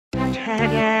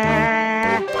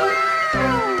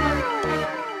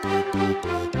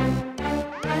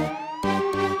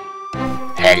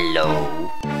Hello.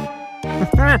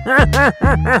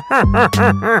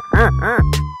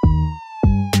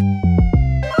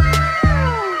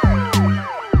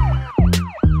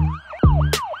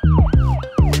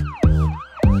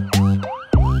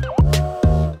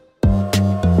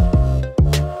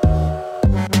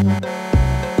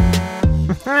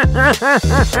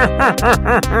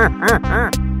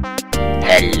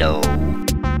 Hello.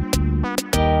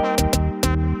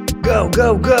 Go,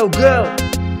 go, go, go!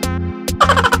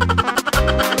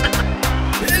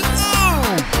 Hello.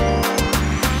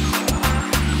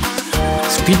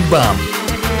 Speed bump.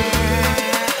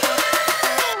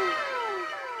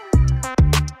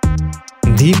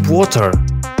 Deep water.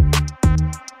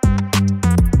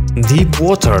 Deep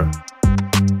water.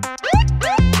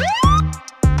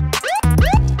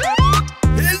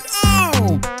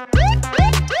 Hello.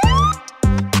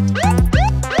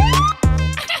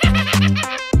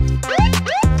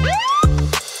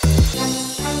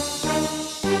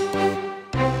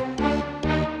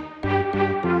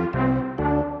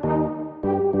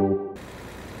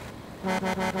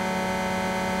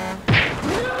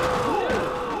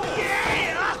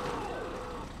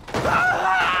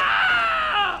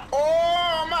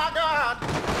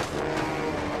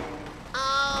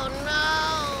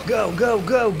 Go, go,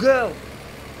 go, go!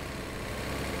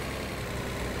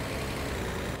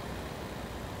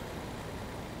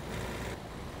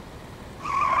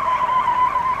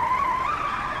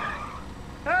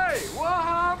 Hey, what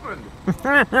happened?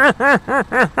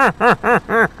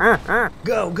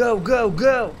 Go, go, go,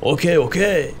 go! Okay,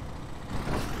 okay.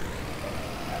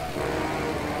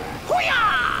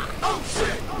 Oh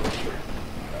shit.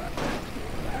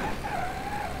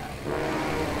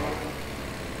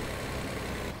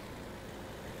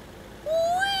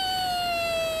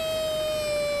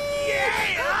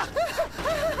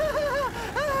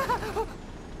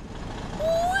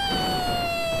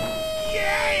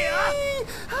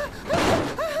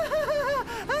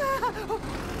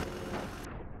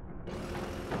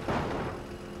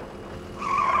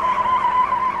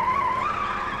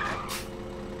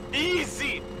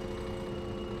 Easy.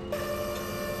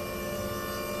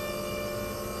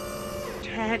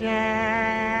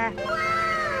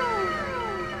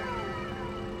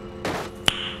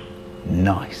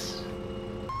 Nice.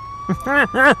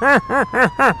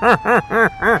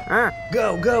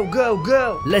 Go, go, go,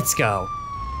 go! Let's go.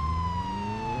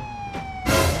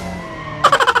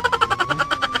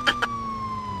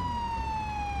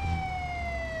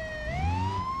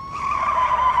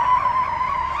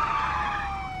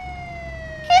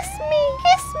 Kiss me,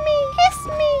 kiss me, kiss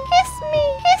me, kiss me,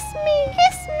 kiss me,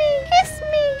 kiss me, kiss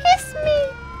me, kiss me.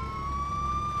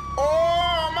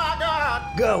 Oh my god.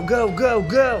 Go, go, go,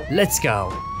 go! Let's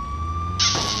go.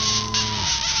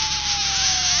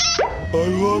 I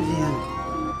love you.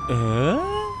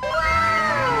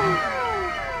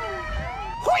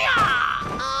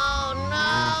 Oh no!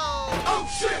 Oh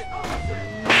shit.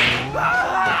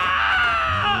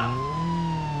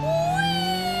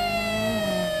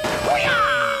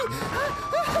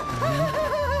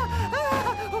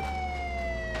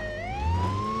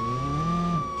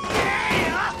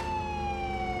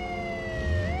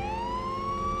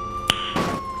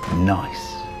 Nice.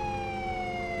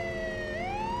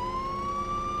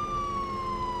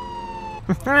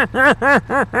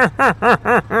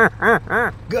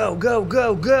 Go, go,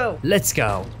 go, go! Let's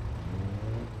go.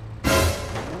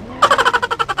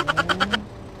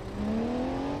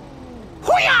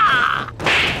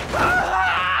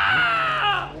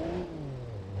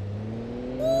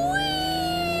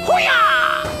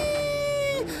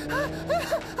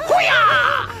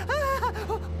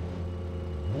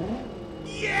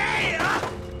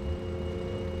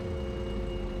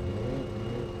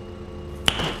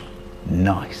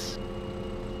 Nice.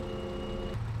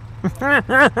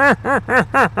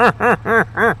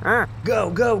 Go,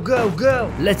 go, go,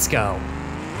 go! Let's go.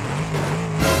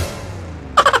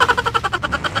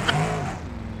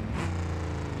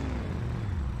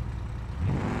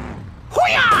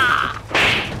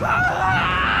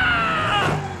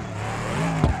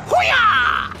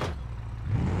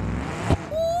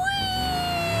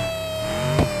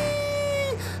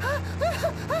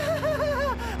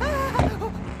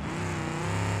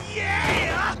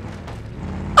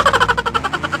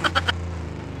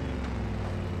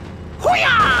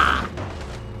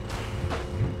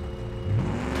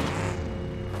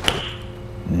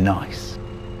 Nice.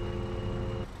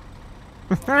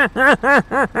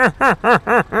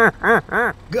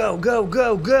 Go, go,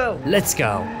 go, go! Let's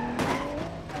go.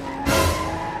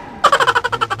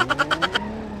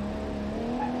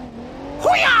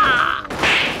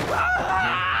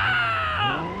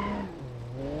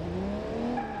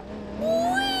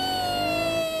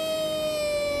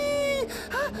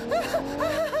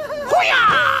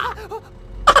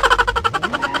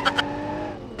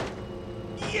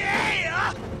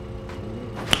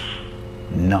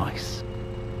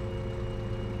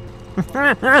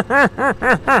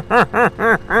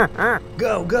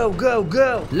 Go, go, go,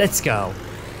 go. Let's go.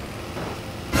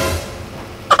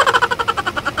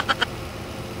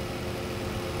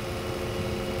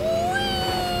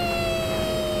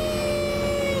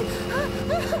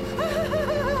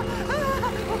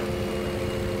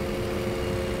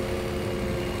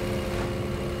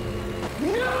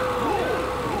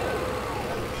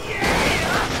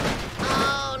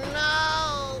 Oh no!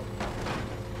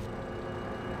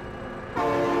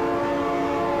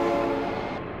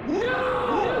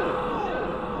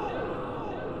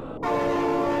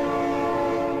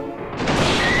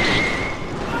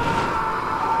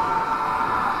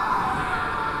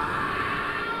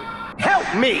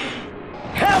 Help me!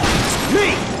 Help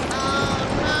me! Oh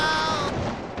no!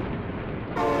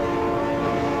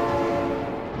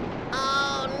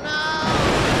 Oh no!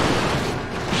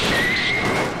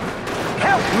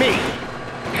 Help me!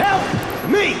 Help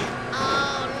me!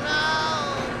 Oh no!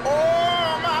 Oh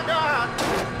my God!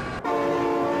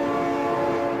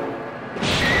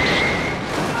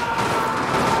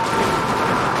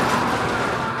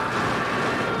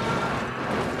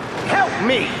 Help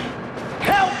me!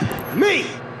 Help me!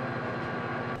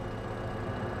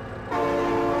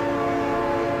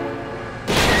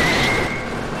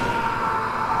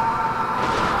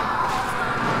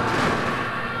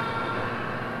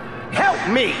 Help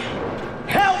me!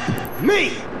 Help me!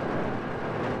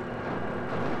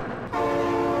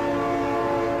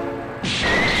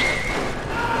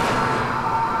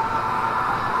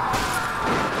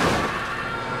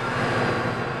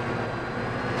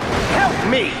 Help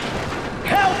me!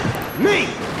 Help me!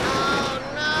 Oh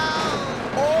no!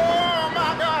 Oh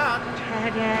my God!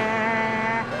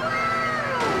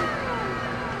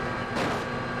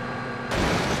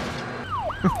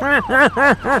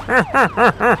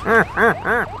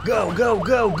 Go, go,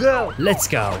 go, go. Let's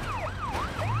go.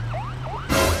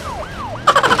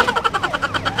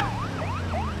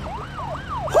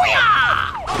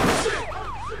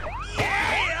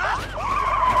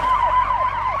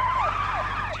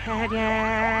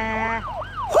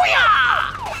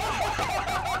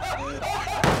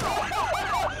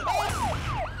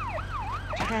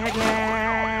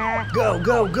 Go,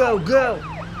 go, go, go.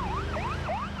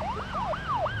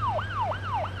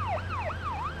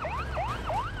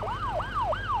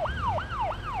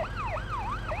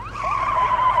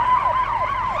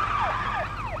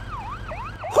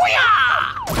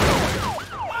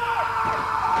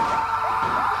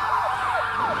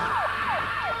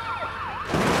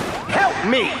 Help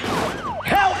me!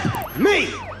 Help me!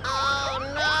 Oh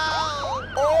no!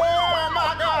 Oh my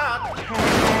God!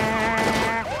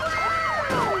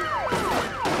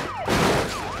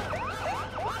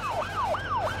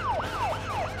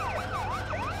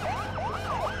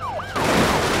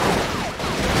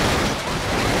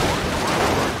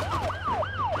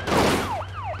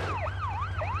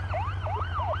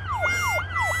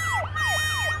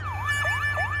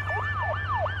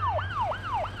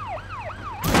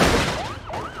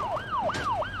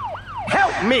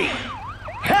 Help me!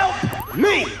 Help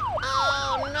me!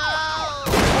 Oh no!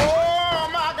 Oh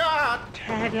my God!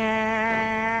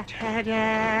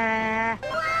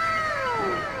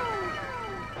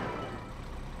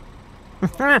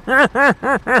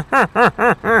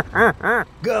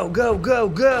 Go, go, go,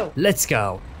 go. Let's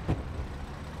go.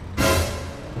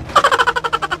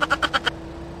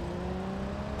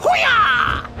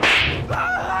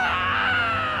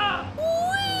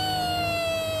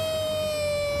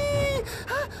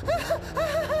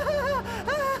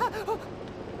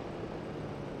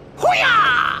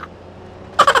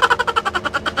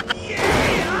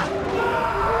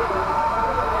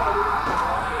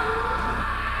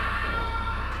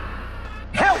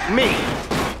 Help me!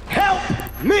 Help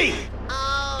me!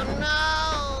 Oh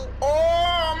no!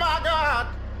 Oh my God!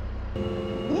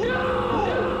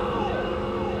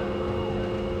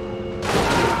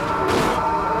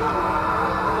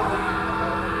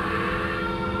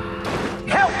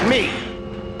 Help me!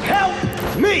 Help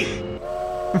me!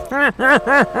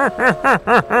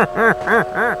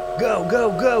 Go,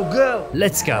 go, go, go.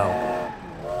 Let's go.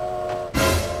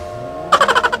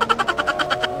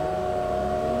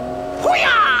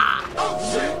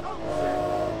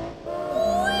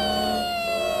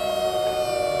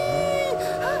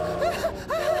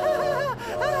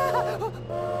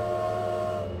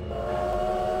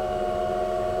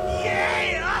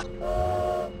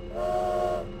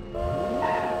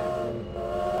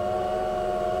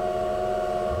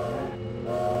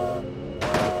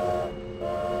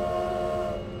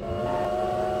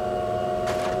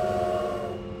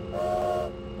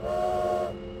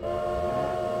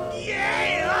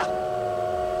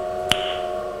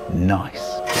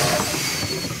 Nice.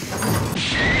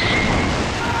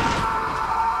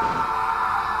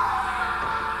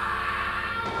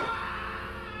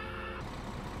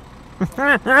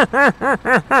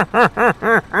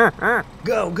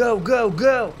 Go, go, go,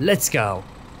 go. Let's go.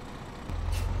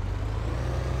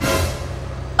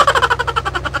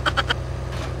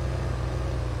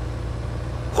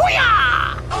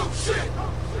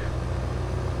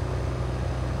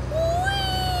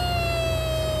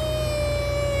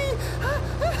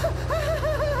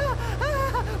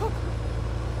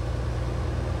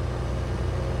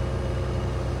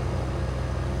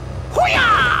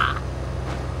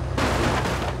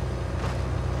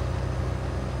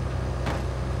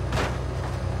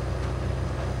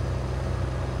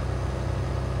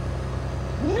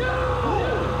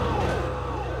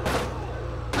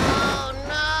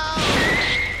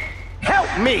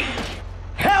 Help me!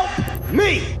 Help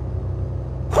me!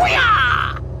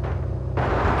 Hoo-yah!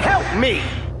 Help me!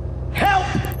 Help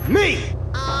me!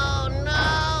 Oh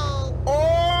no!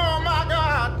 Oh my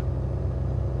God!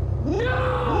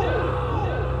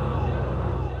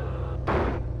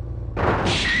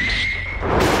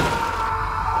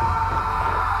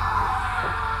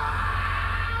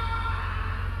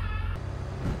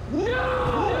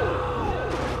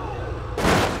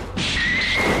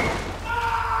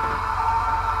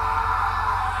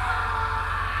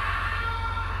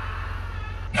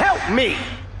 Help me!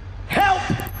 Help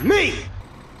me!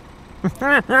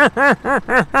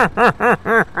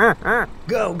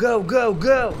 Go, go, go,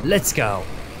 go. Let's go.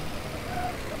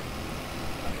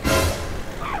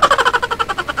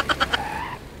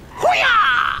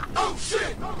 Hoo-yah! Oh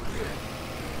shit!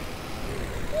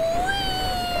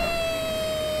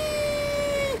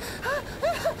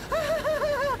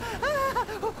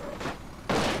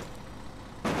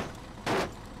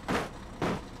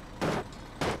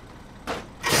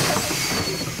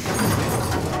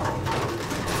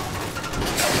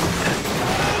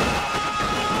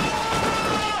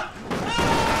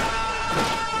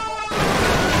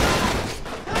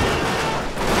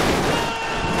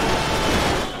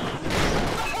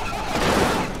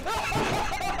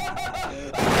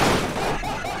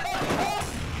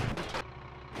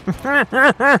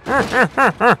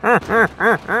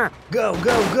 Go,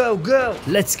 go, go, go.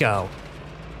 Let's go.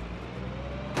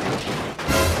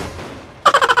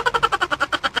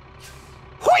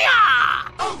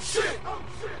 Hoo-yah! Oh shit!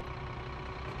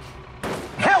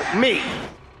 Help me!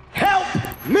 Help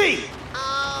me!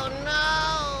 Oh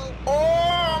no!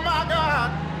 Oh my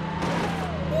God!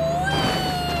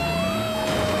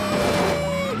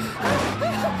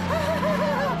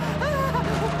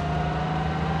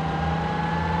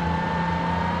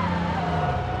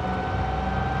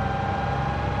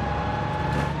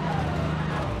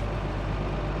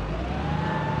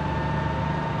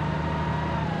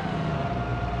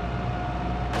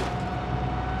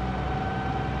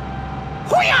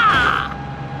 Hoo-yah!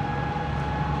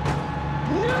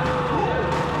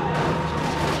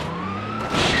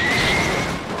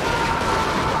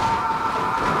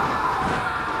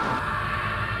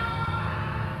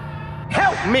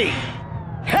 Help me!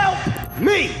 Help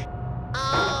me!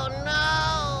 Oh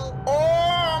no!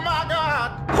 Oh my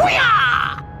God!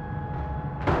 Hoo-yah!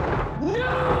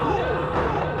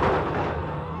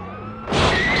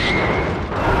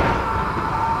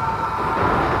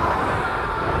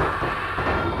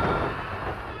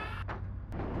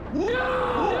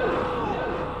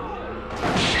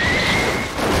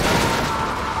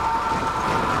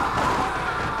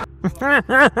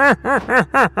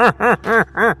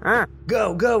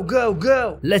 Go, go, go,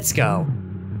 go. Let's go.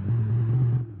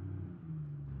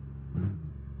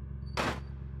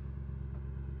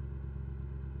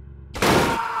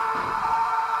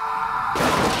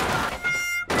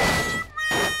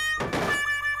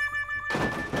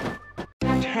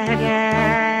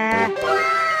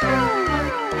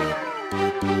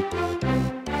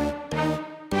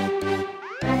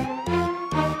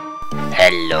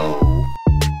 Hello.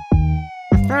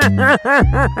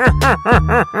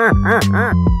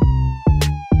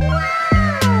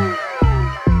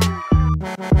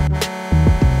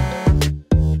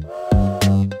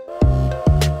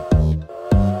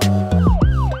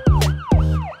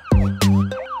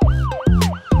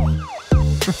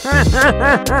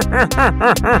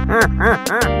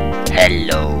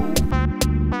 Hello.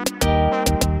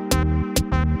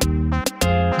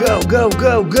 Go, go,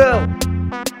 go, go.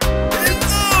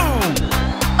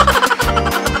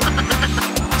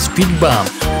 Speed bump.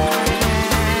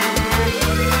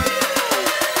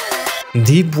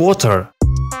 Deep water.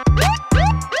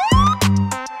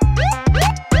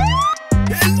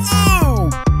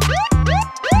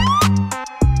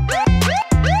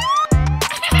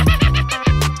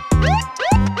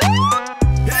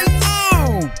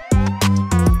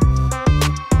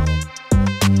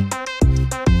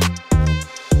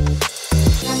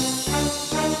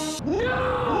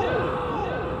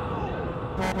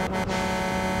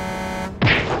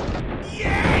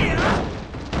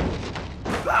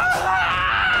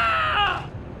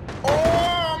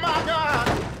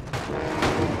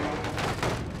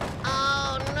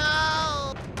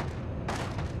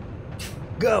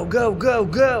 Go, go, go,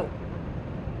 go!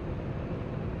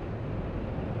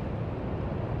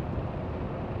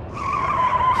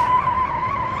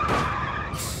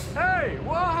 Hey,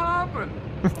 what happened?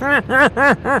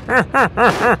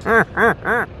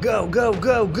 Go, go,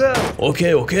 go, go!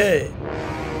 Okay, okay.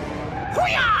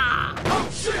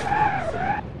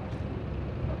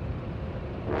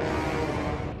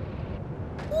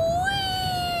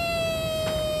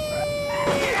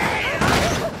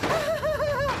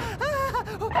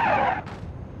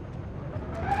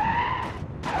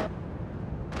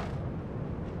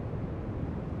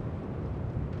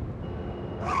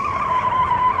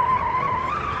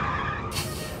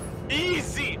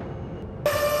 Easy!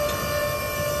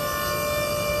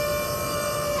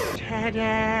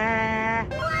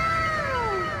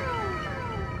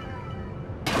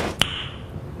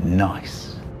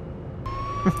 Nice.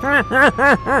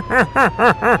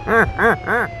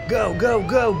 Go, go,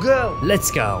 go, go!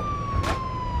 Let's go.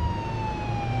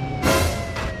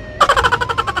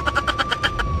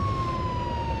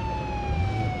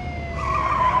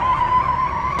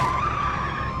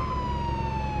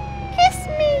 Kiss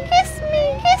me, kiss me,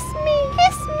 kiss me,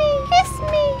 kiss me, kiss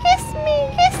me, kiss me,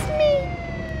 kiss me.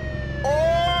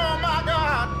 Oh my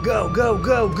god! Go, go,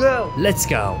 go, go! Let's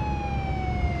go.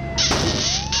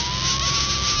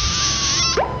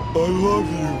 I love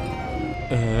you.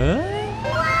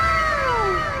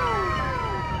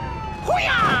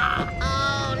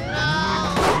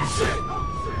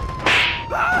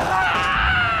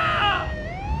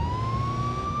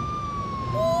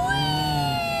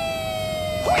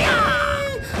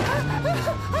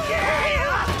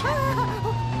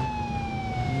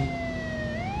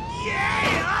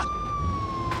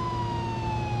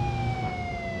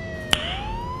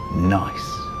 Nice.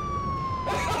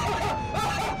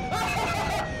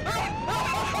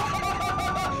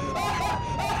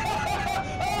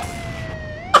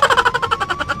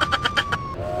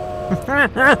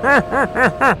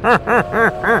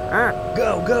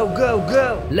 Go, go, go,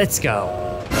 go! Let's go.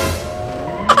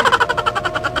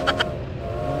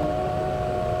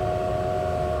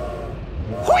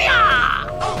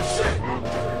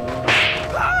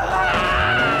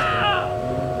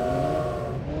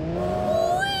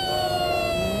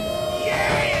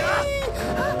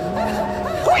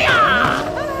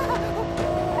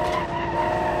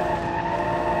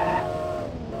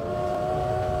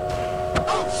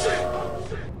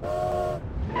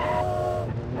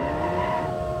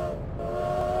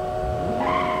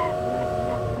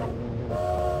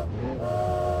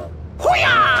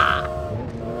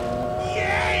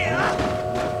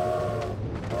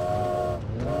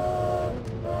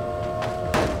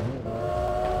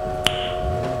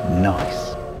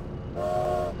 Nice.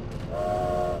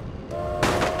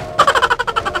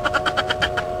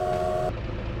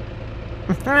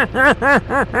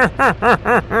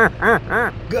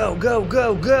 Go, go,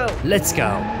 go, go! Let's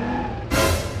go.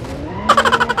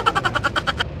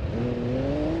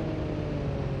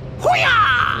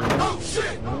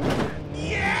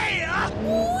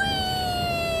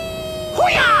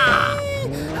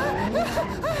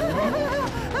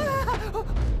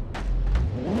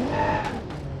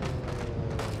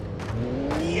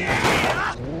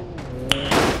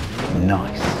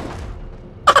 Nice.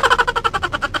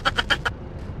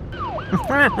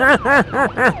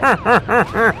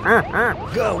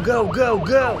 Go, go, go,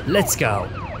 go! Let's go.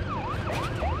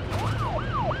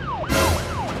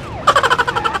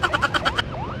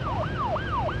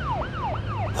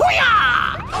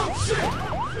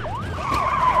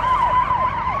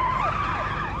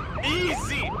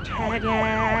 Easy!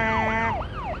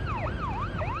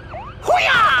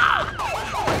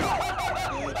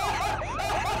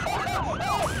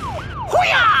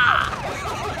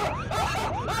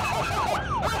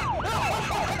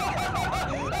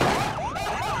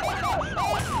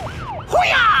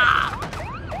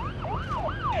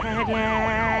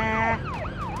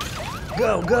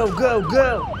 Go, go, go,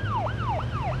 go!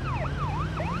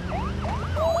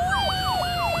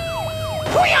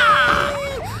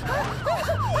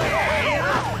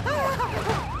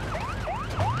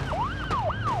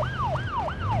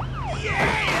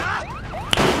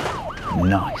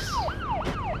 Nice.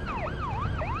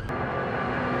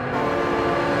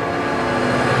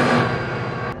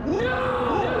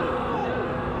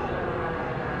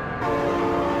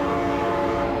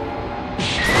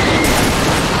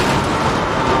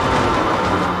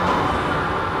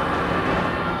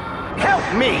 Help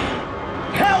me!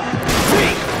 Help me!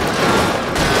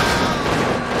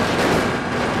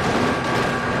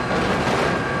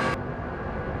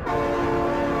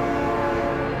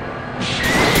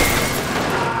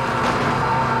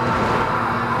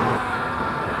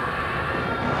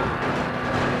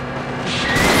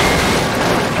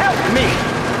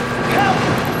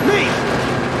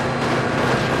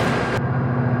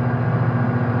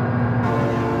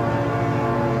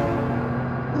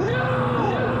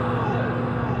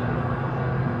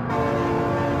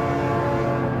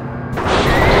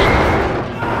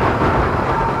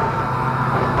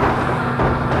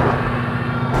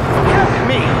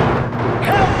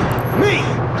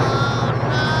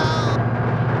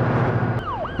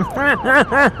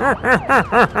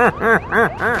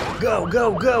 Go,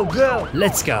 go, go, go.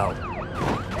 Let's go.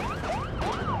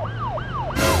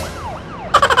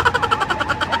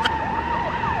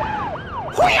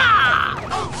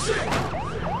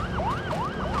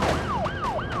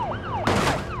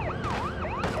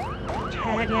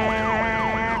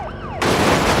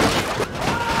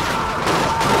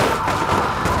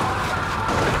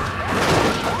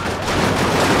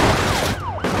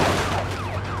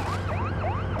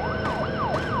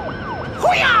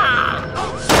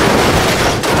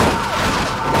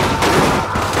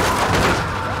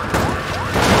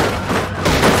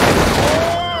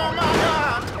 Oh my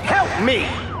God! Help me!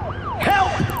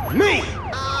 Help me!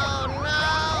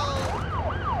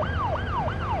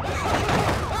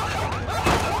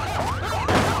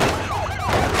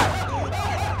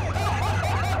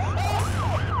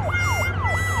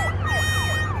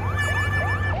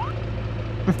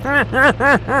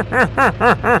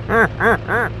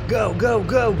 Go, go,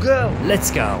 go, go.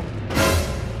 Let's go.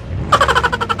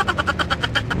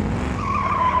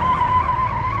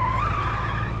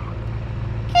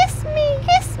 Kiss me,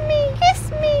 kiss me,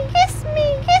 kiss me, kiss me,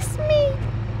 kiss me.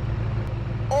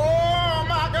 Oh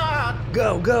my God!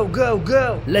 Go, go, go,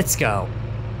 go. Let's go.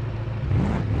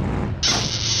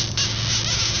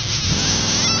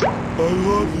 I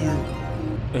love you.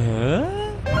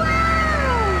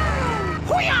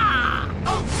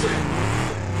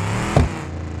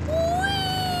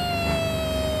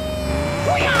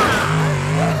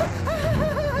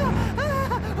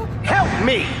 Help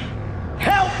me!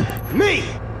 Help me!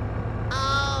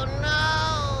 Oh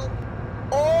no.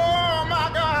 Oh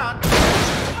my God!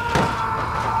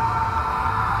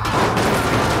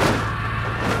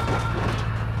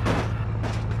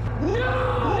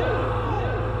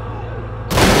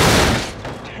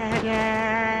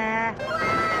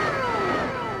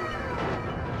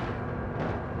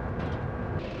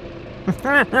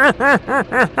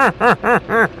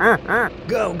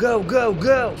 Go, go, go,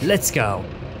 go. Let's go.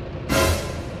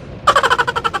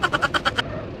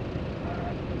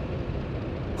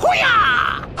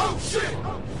 Oh shit!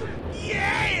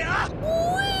 Yeah!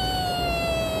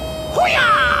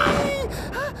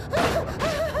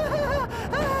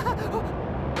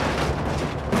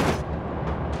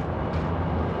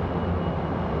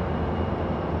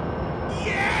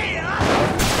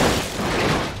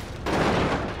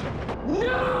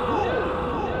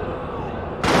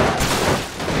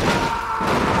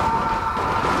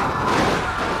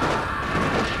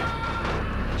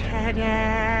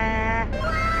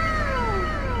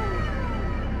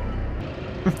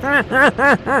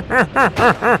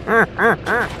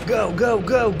 Go, go,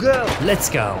 go, go. Let's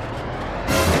go.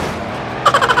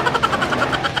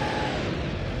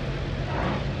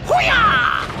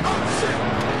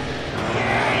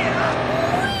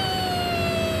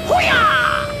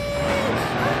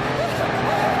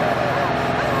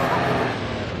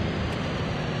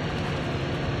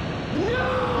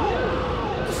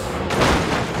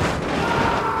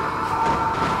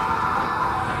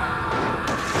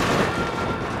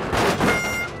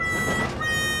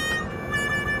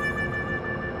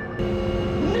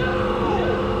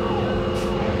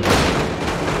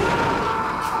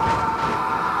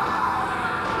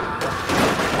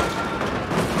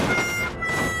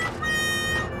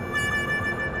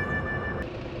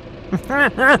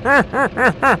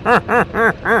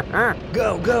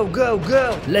 Go, go, go,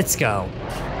 go. Let's go.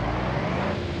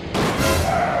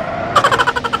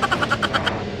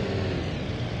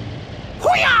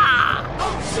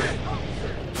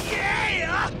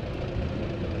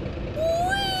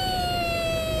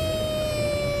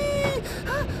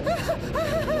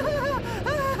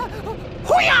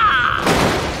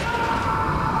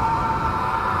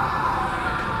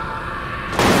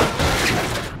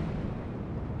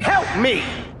 Help me!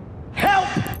 Help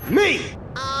me!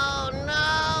 Oh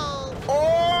no.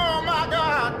 Oh my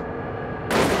God!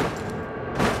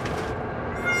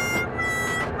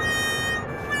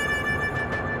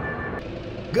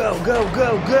 Go, go,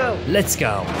 go, go. Let's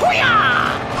go.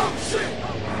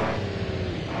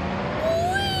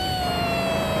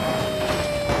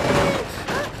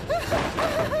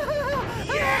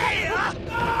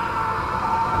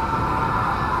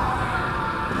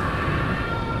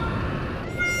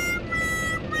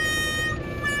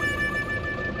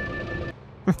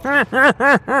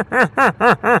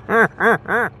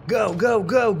 Go, go,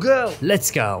 go, go.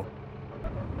 Let's go.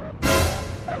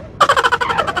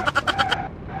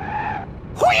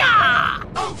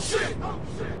 Oh shit!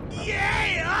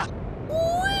 Yeah!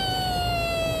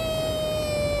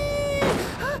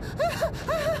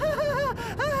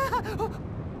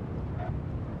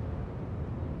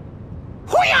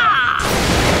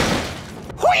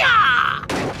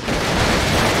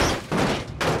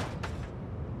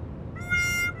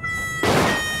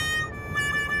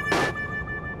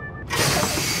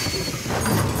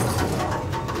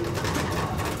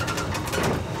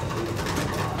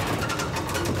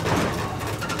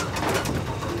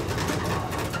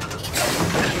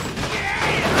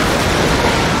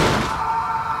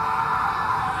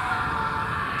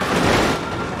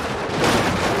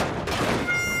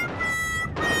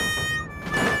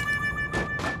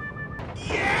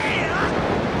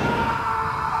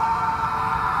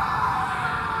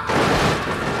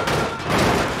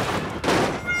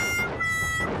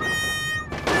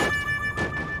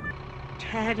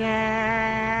 Go,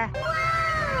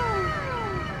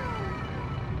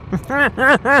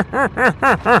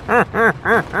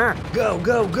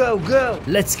 go, go, go.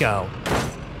 Let's go.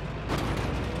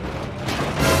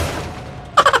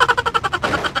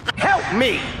 Help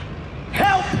me!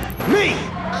 Help me!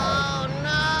 Oh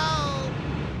no!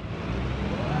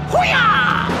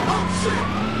 Hoo-yah!